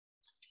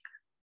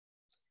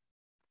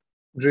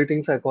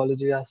Greetings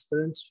psychology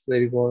aspirants,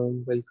 very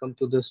warm welcome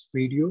to this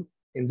video.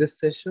 In this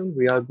session,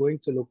 we are going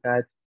to look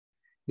at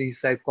the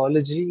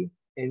psychology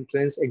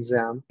entrance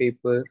exam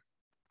paper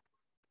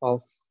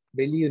of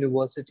Delhi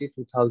University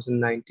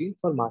 2019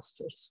 for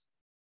masters.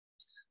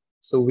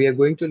 So we are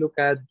going to look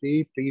at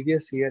the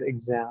previous year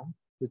exam,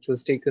 which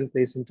was taken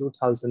place in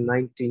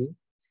 2019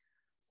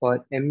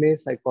 for MA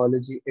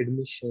psychology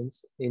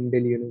admissions in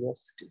Delhi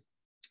University.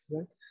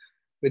 Right?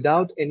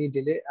 Without any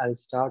delay, I'll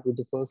start with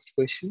the first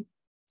question.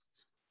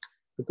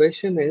 The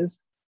question is,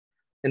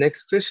 an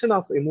expression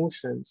of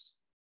emotions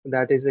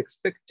that is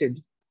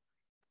expected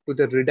to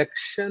the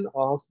reduction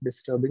of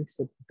disturbing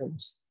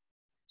symptoms.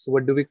 So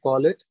what do we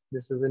call it?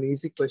 This is an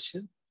easy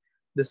question.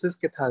 This is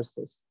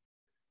catharsis.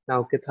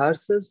 Now,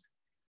 catharsis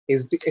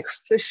is the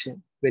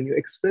expression when you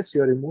express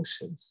your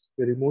emotions,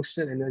 your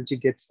emotional energy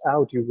gets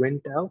out, you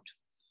went out,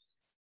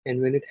 and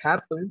when it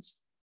happens,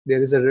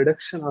 there is a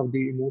reduction of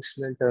the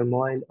emotional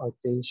turmoil or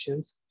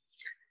tensions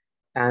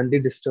and the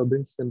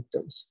disturbing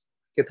symptoms.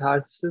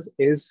 Catharsis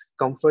is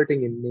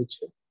comforting in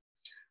nature,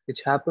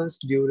 which happens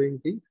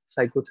during the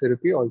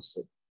psychotherapy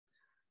also.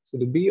 So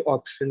the B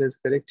option is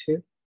correct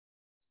here.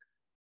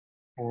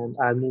 And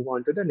I'll move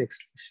on to the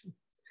next question.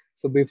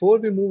 So before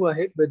we move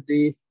ahead with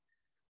the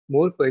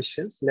more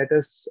questions, let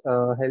us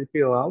help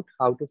you out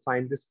how to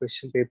find this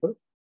question paper.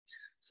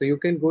 So you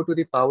can go to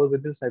the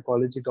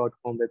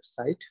powerwithinpsychology.com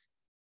website.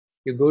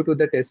 You go to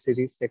the test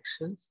series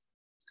sections,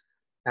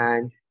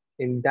 and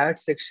in that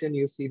section,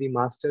 you see the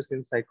Masters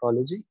in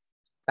Psychology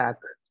pack.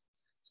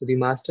 So the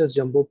Masters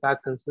Jumbo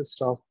pack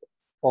consists of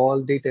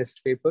all the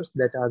test papers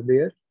that are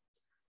there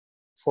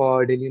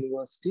for Delhi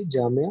University,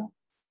 Jamia,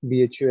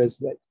 BHU as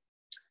well.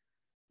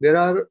 There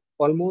are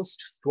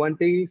almost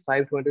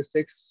 25,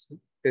 26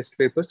 test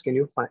papers can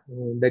you find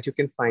that you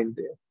can find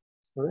there.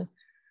 All right.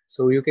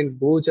 So you can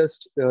go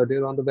just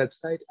there on the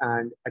website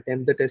and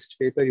attempt the test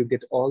paper. You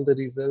get all the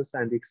results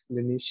and the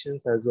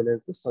explanations as well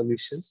as the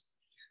solutions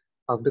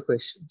of the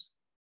questions.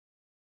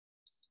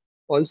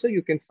 Also,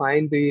 you can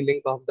find the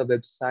link of the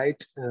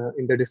website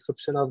in the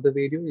description of the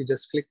video. You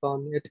just click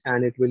on it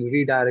and it will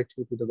redirect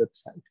you to the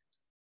website.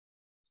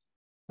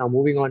 Now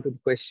moving on to the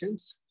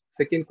questions.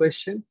 Second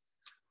question,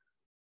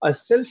 a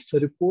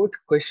self-report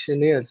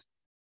questionnaire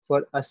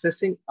for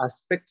assessing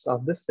aspects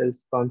of the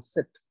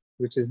self-concept,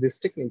 which is this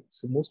technique.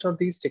 So most of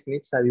these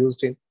techniques are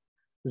used in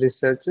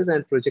researches,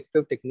 and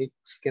projective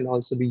techniques can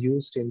also be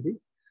used in the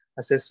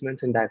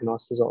assessments and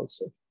diagnosis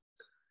also.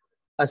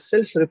 A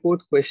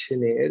self-report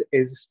questionnaire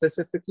is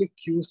specifically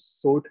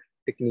Q-sort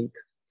technique.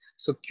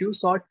 So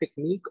Q-sort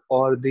technique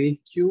or the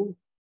Q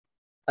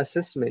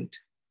assessment,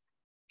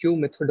 Q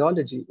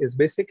methodology is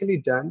basically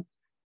done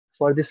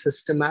for the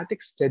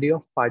systematic study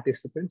of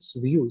participants'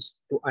 views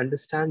to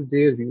understand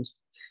their views.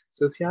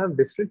 So if you have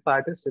different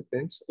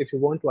participants, if you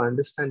want to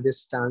understand their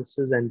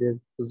stances and their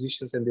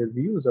positions and their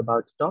views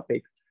about the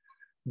topic,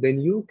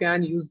 then you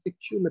can use the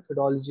Q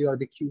methodology or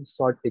the Q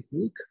sort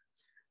technique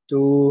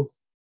to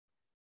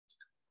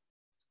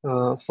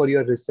for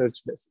your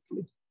research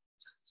basically.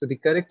 So the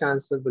correct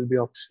answer will be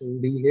option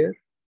D here.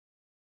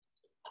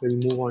 We'll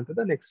move on to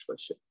the next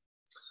question.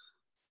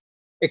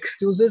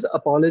 Excuses,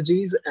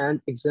 apologies,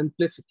 and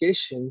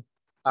exemplification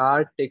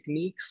are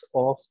techniques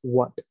of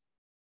what?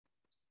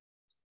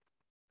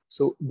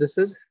 So this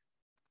is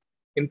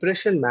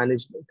impression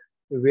management,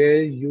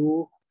 where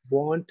you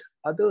want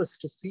others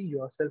to see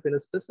yourself in a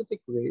specific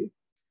way,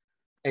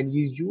 and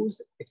you use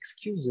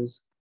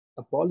excuses,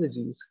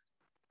 apologies,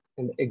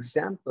 and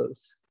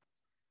examples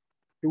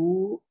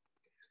to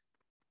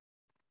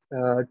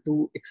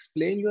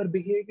explain your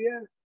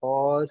behavior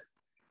or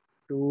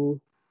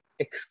to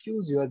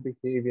excuse your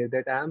behavior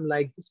that I'm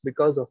like this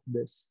because of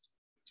this.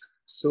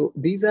 So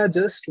these are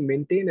just to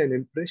maintain an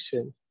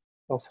impression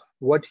of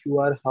what you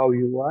are, how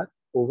you are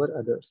over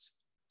others.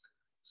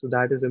 So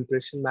that is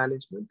impression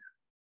management.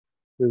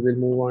 We will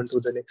move on to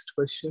the next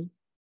question.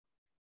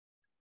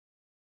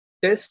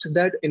 Tests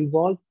that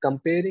involve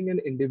comparing an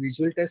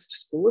individual test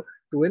score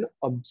to an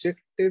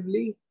objective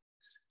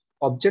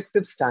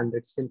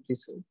standard, simply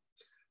so.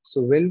 So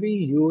when we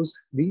use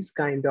these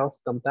kind of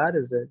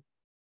comparison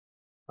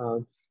uh,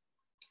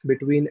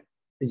 between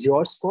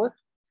your score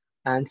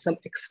and some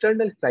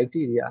external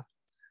criteria,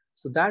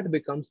 so that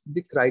becomes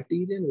the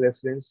criterion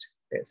referenced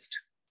test.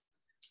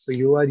 So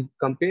you are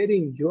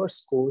comparing your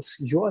scores,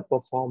 your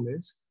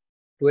performance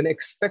to an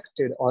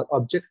expected or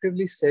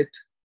objectively set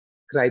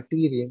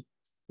criterion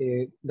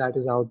that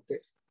is out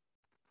there.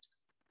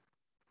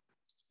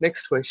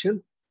 Next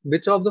question,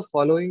 which of the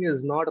following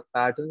is not a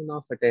pattern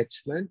of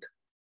attachment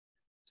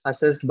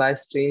assessed by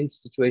strange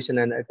situation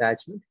and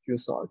attachment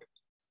Q-sort?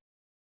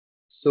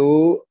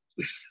 So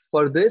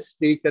for this,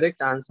 the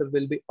correct answer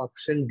will be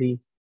option D.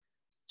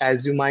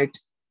 As you might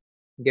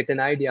get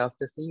an idea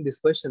after seeing this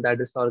question, that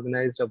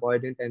disorganized,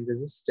 avoidant, and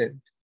resistant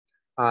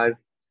are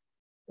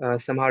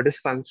somehow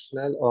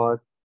dysfunctional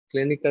or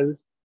clinical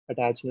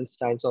attachment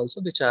styles also,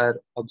 which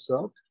are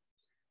observed.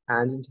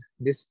 And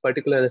this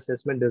particular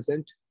assessment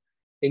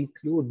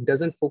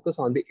doesn't focus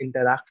on the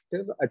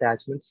interactive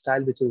attachment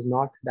style, which is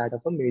not that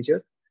of a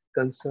major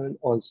concerned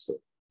also.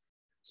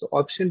 So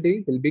option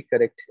D will be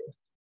correct here.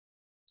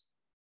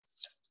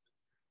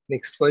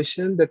 Next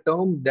question, the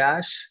term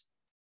dash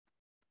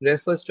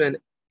refers to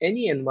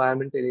any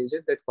environmental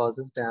agent that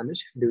causes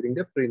damage during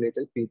the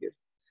prenatal period.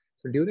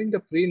 So during the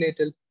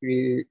prenatal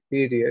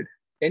period,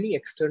 any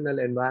external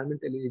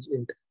environmental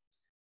agent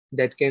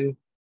that can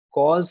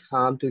cause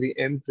harm to the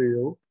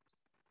embryo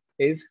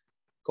is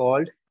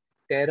called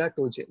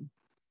teratogen.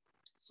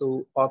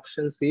 So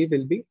option C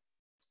will be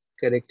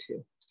correct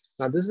here.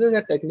 Now this is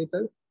a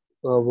technical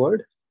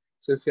word.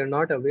 So if you're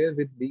not aware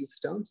with these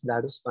terms,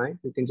 that is fine.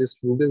 You can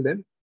just Google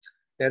them.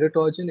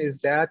 Teratogen is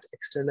that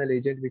external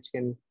agent which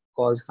can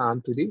cause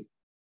harm to the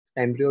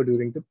embryo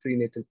during the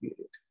prenatal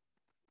period.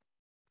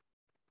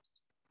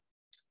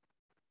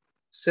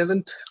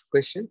 Seventh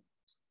question,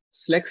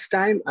 flex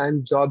time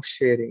and job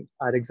sharing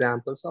are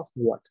examples of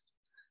what?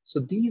 So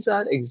these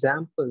are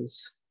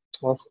examples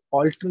of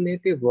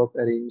alternative work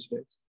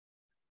arrangements.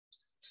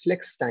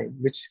 Flex time,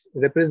 which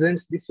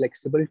represents the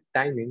flexible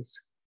timings,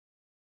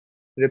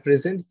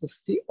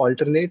 represents the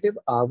alternative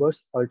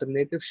hours,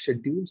 alternative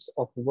schedules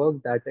of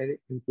work that an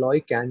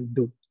employee can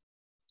do.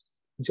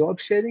 Job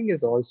sharing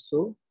is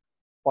also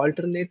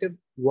alternative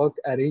work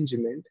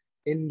arrangement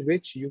in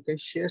which you can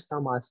share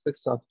some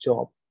aspects of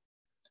job.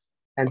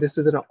 And this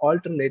is an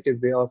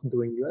alternative way of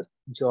doing your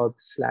job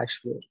 /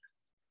 work.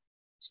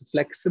 So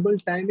flexible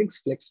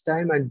timings, flex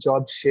time, and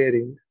job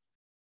sharing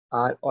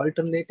are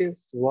alternative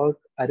work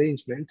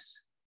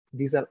arrangements.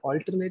 These are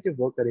alternative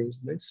work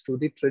arrangements to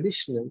the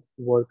traditional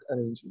work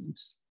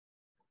arrangements.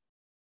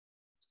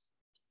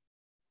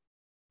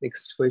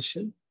 Next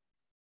question.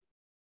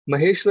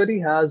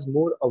 Maheshwari has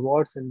more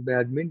awards in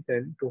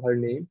badminton to her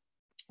name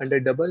under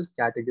double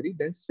category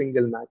than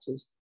single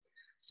matches.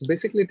 So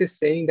basically it is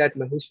saying that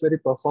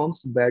Maheshwari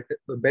performs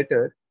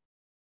better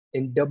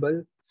in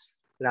doubles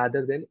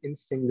rather than in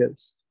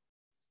singles.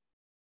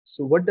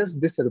 So what does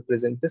this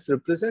represent? This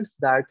represents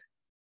that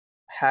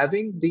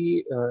having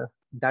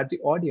that the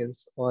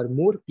audience or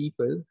more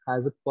people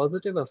has a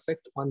positive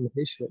effect on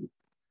Maheshwari.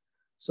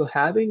 So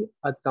having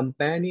a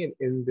companion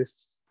in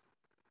this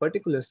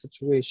particular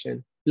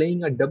situation,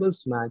 playing a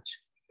doubles match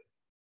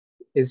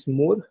is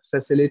more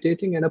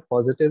facilitating and a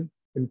positive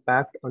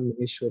impact on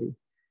Maheshwari.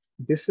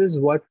 This is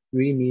what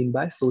we mean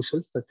by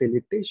social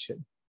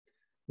facilitation.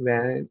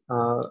 When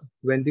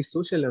the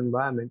social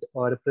environment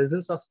or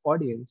presence of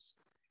audience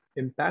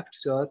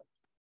impacts your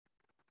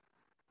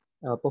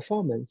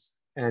performance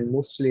and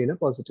mostly in a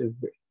positive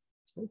way.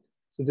 Right?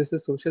 So this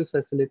is social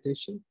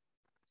facilitation.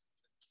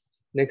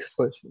 Next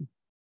question.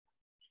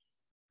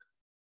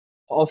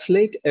 Of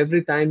late,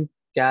 every time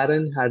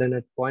Karen had an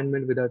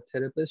appointment with her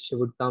therapist, she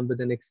would come with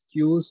an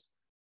excuse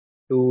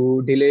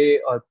to delay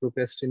or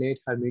procrastinate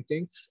her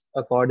meetings.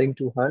 According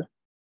to her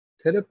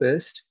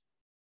therapist,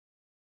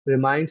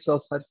 reminds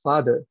of her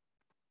father,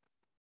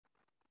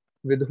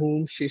 with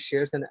whom she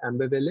shares an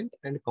ambivalent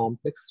and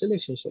complex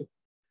relationship.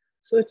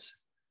 So it's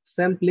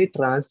simply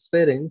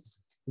transference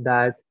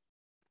that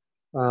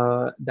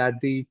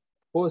the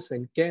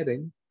person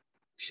Karen,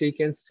 she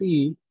can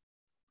see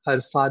her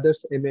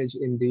father's image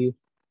in the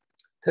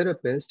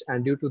therapist,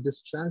 and due to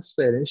this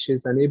transference, she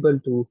is unable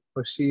to,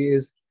 or she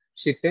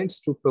tends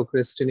to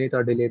procrastinate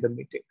or delay the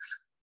meetings.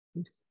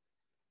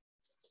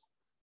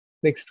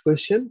 Next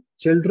question.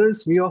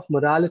 Children's view of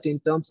morality in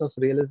terms of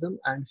realism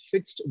and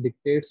fixed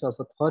dictates of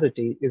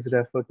authority is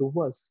referred to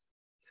as.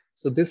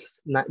 So this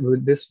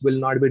will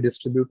not be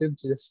distributive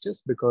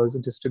justice, because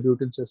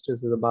distributive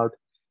justice is about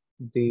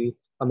the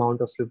amount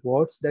of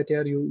rewards that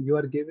you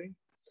are giving.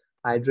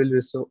 Ideal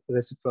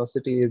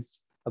reciprocity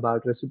is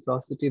about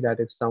reciprocity, that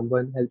if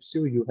someone helps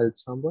you, you help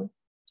someone.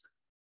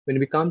 When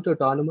we come to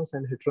autonomous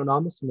and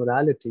heteronomous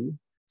morality,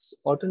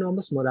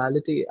 autonomous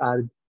morality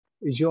are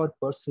your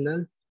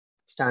personal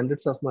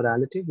standards of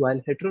morality, while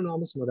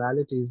heteronomous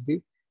morality is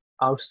the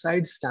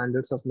outside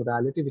standards of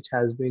morality which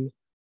has been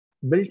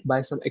built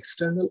by some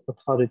external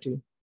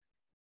authority.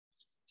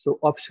 So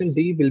option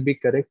D will be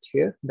correct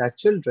here, that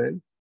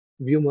children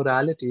view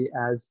morality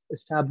as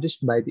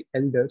established by the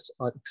elders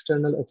or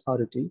external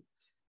authority,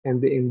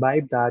 and they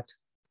imbibe that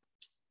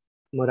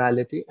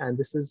morality, and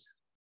this is,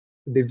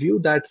 they view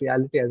that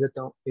reality as a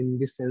term in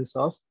the sense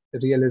of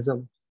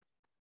realism.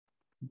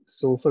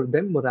 So for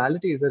them,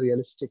 morality is a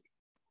realistic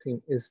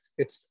thing.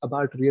 It's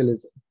about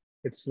realism.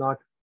 It's not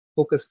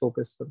focus for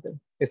them.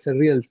 It's a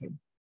real thing.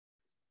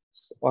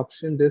 So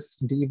option this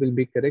D will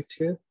be correct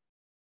here.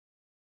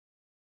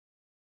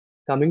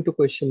 Coming to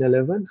question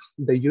 11,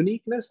 the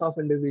uniqueness of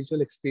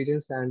individual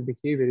experience and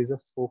behavior is a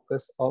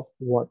focus of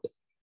what?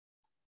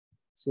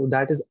 So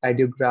that is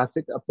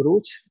ideographic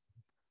approach,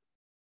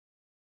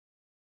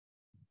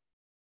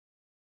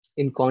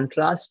 in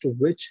contrast to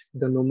which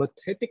the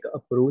nomothetic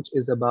approach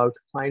is about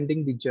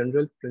finding the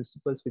general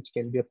principles which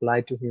can be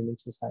applied to human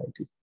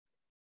society,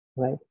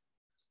 right?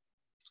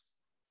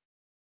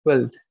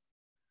 12th,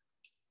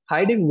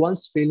 hiding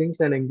one's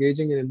feelings and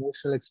engaging in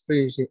emotional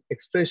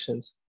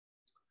expressions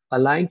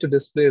aligned to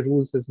display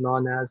rules is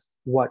known as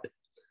what?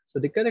 So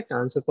the correct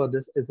answer for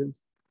this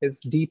is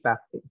deep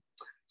acting.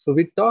 So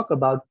we talk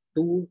about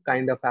two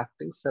kind of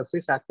acting: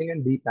 surface acting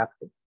and deep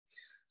acting.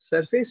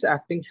 Surface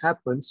acting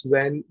happens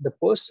when the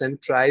person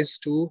tries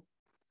to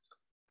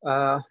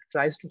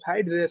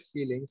hide their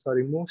feelings or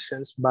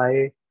emotions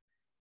by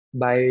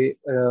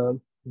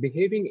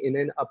behaving in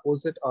an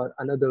opposite or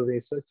another way.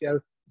 So if you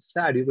are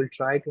sad, you will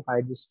try to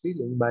hide this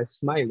feeling by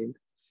smiling.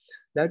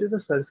 That is a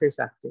surface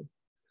acting.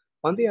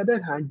 On the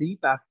other hand,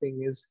 deep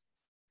acting is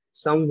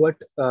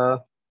somewhat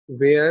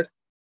where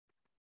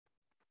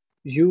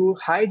you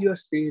hide your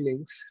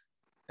feelings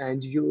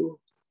and you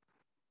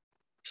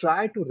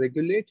try to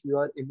regulate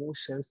your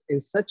emotions in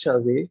such a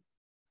way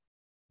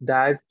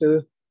that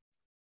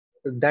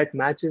that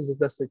matches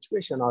the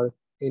situation, or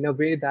in a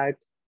way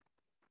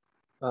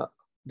uh,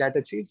 that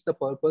achieves the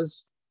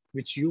purpose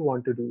which you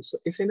want to do. So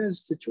if in a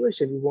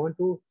situation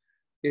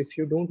if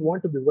you don't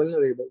want to be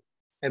vulnerable,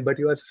 and but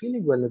you are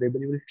feeling vulnerable,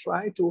 you will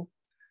try to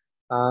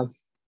uh,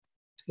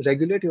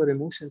 regulate your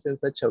emotions in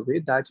such a way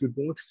that you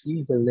don't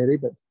feel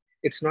vulnerable.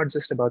 It's not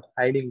just about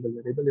hiding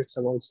vulnerable, it's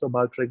also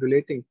about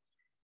regulating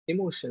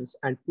emotions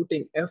and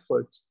putting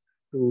efforts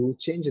to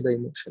change the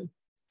emotion.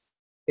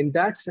 In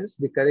that sense,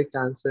 the correct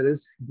answer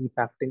is deep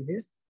acting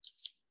here.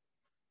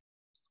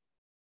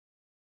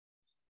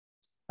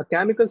 A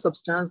chemical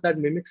substance that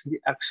mimics the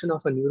action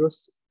of a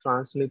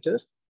neurotransmitter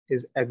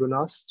is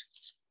agonist,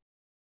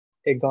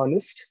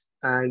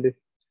 and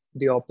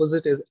the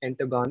opposite is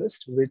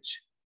antagonist,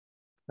 which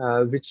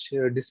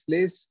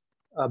displays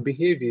a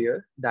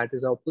behavior that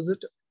is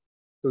opposite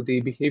to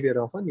the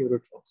behavior of a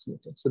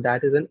neurotransmitter. So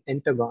that is an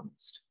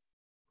antagonist.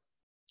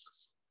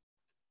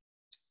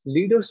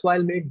 Leaders,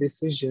 while make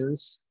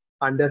decisions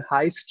under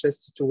high stress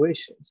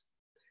situations,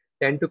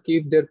 tend to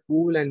keep their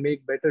cool and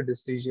make better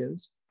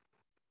decisions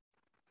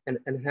and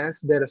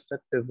enhance their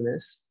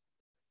effectiveness.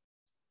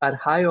 Are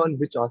high on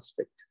which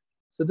aspect?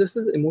 So this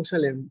is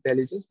emotional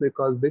intelligence,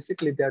 because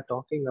basically they are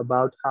talking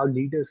about how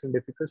leaders in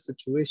difficult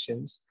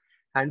situations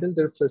handle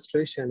their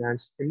frustration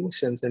and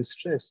emotions and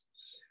stress.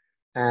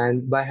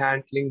 And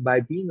by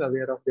being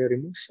aware of their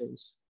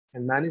emotions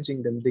and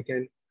managing them,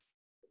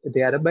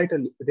 they are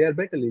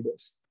better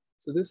leaders.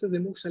 So this is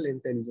emotional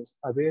intelligence,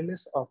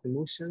 awareness of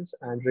emotions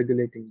and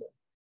regulating them.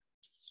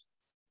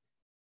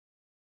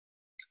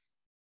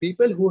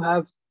 People who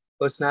have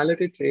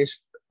personality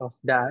traits of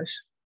dash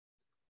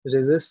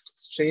resist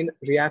strain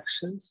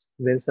reactions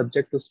when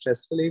subject to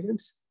stressful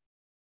events,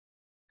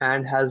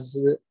 and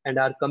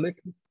are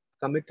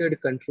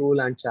committed,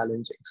 control, and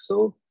challenging.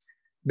 So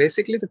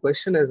basically, the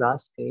question is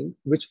asking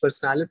which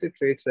personality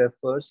trait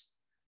refers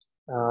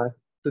uh,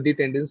 to the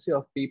tendency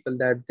of people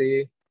that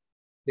they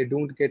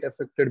don't get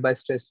affected by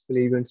stressful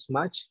events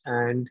much,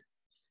 and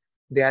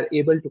they are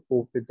able to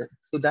cope with them.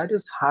 So that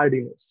is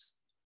hardiness.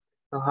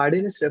 Now,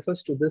 hardiness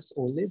refers to this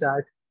only,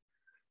 that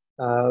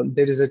uh,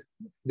 there is a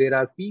there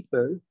are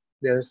people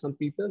there are some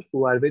people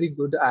who are very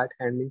good at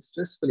handling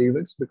stressful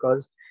events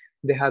because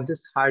they have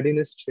this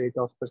hardiness trait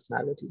of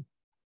personality,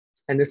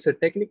 and it's a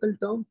technical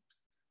term.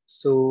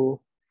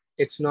 So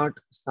it's not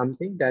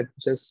something that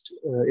just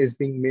is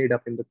being made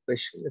up in the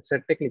question. It's a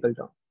technical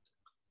term.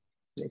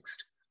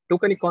 Next,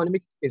 token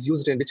economic is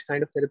used in which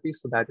kind of therapy?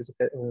 So that is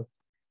a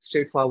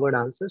straightforward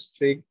answer.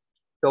 Straight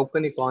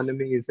Token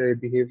economy is a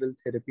behavioral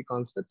therapy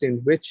concept in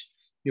which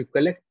you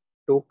collect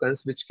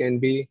tokens which can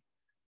be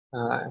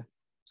uh,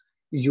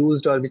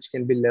 used or which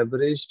can be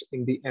leveraged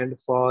in the end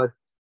for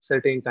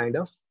certain kind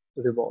of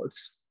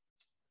rewards.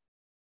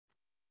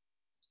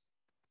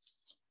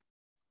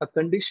 A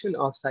condition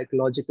of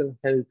psychological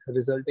health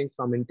resulting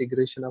from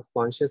integration of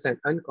conscious and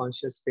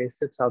unconscious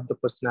facets of the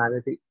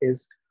personality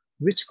is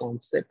which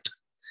concept?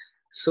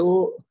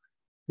 So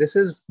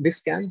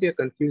this can be a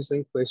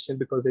confusing question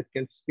because it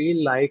can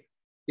feel like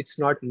it's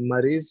not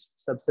Murray's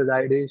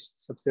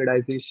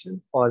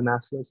subsidization or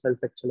Maslow's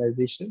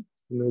self-actualization.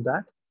 You know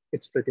that.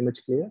 It's pretty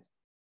much clear.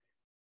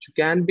 You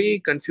can be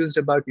confused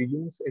about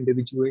Jung's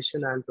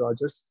individuation and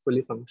Rogers'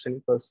 fully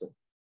functioning person.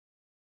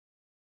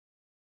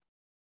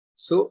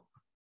 So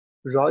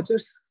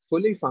Rogers'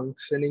 fully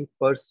functioning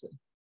person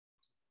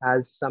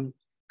has some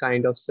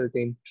kind of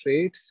certain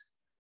traits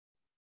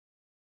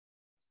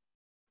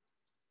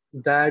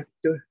that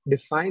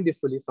define the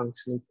fully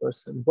functioning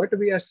person. What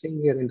we are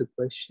seeing here in the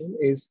question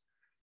is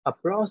a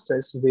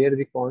process where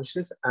the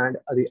conscious and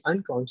the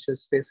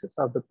unconscious facets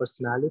of the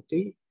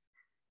personality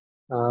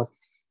uh,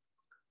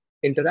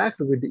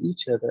 interact with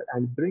each other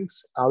and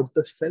brings out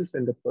the self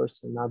in the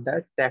person. Now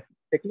that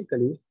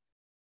technically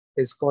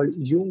is called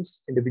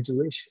Jung's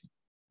individuation.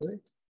 Right?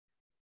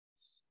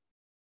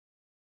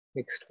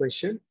 Next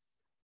question.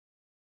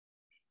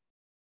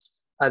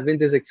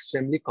 Arvind is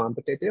extremely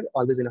competitive,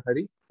 always in a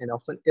hurry, and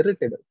often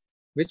irritable.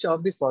 Which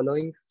of the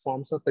following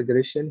forms of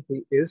aggression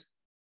he is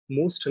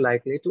most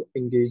likely to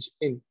engage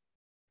in?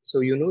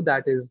 So you know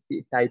that is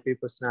the type A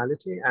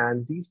personality,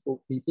 and these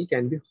people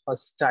can be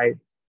hostile.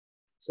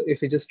 So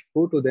if you just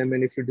go to them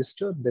and if you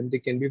disturb them, they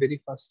can be very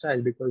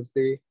hostile because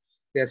they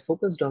are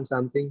focused on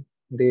something.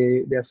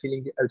 They are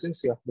feeling the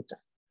urgency of the time.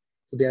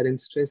 So they are in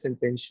stress and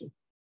tension.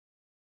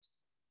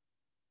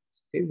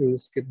 Okay, we will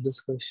skip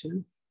this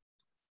question.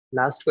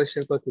 Last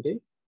question for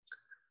today.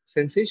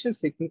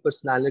 Sensation-seeking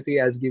personality,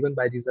 as given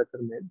by these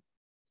other men,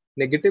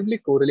 negatively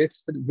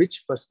correlates with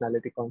which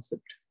personality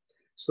concept?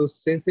 So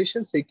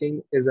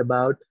sensation-seeking is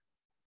about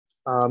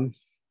um,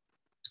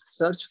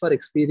 search for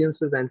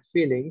experiences and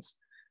feelings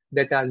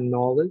that are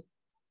novel,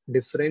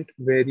 different,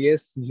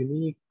 various,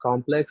 unique,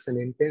 complex, and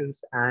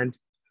intense, and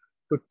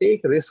to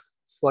take risks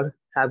for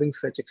having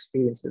such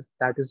experiences.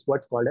 That is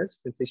what called as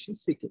sensation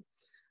seeking.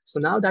 So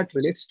now that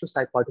relates to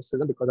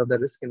psychoticism because of the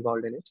risk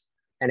involved in it,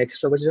 and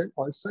extroversion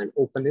also an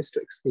openness to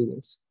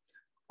experience.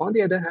 On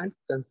the other hand,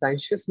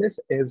 conscientiousness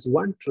is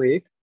one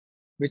trait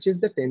which is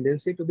the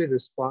tendency to be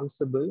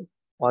responsible,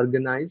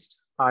 organized,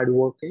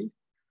 hardworking,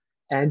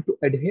 and to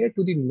adhere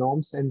to the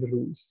norms and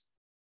rules.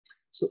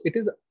 So it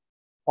is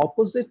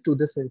opposite to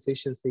the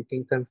sensation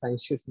seeking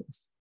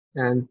conscientiousness.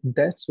 And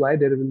that's why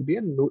there will be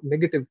a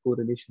negative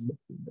correlation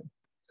between them.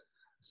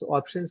 So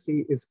option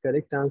C is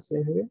correct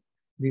answer here.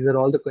 These are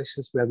all the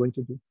questions we are going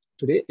to do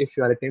today. If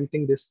you are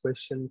attempting this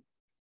question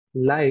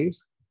live,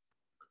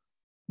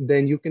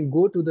 then you can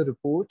go to the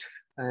report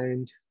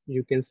and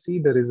you can see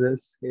the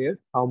results here,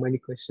 how many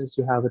questions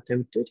you have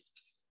attempted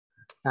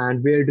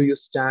and where do you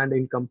stand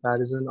in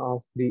comparison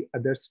of the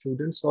other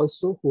students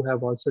also who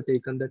have also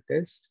taken the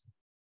test.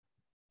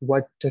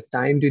 What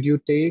time did you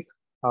take?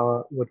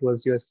 What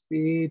was your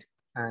speed?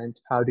 And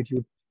how did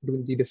you do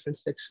in the different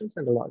sections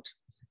and a lot.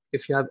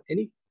 If you have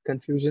any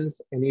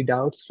confusions, any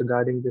doubts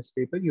regarding this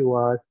paper, you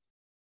are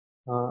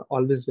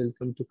always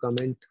welcome to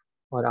comment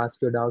or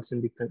ask your doubts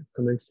in the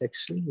comment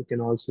section. You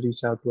can also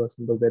reach out to us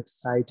on the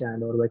website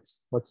and or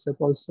WhatsApp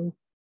also.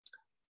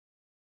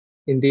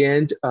 In the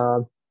end,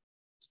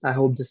 I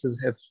hope this is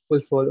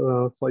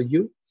helpful for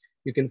you.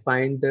 You can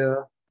find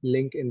the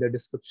link in the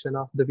description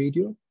of the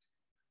video.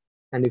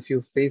 And if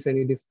you face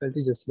any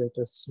difficulty, just let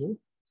us know.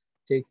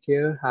 Take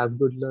care, have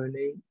good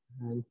learning,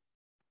 and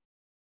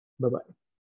bye-bye.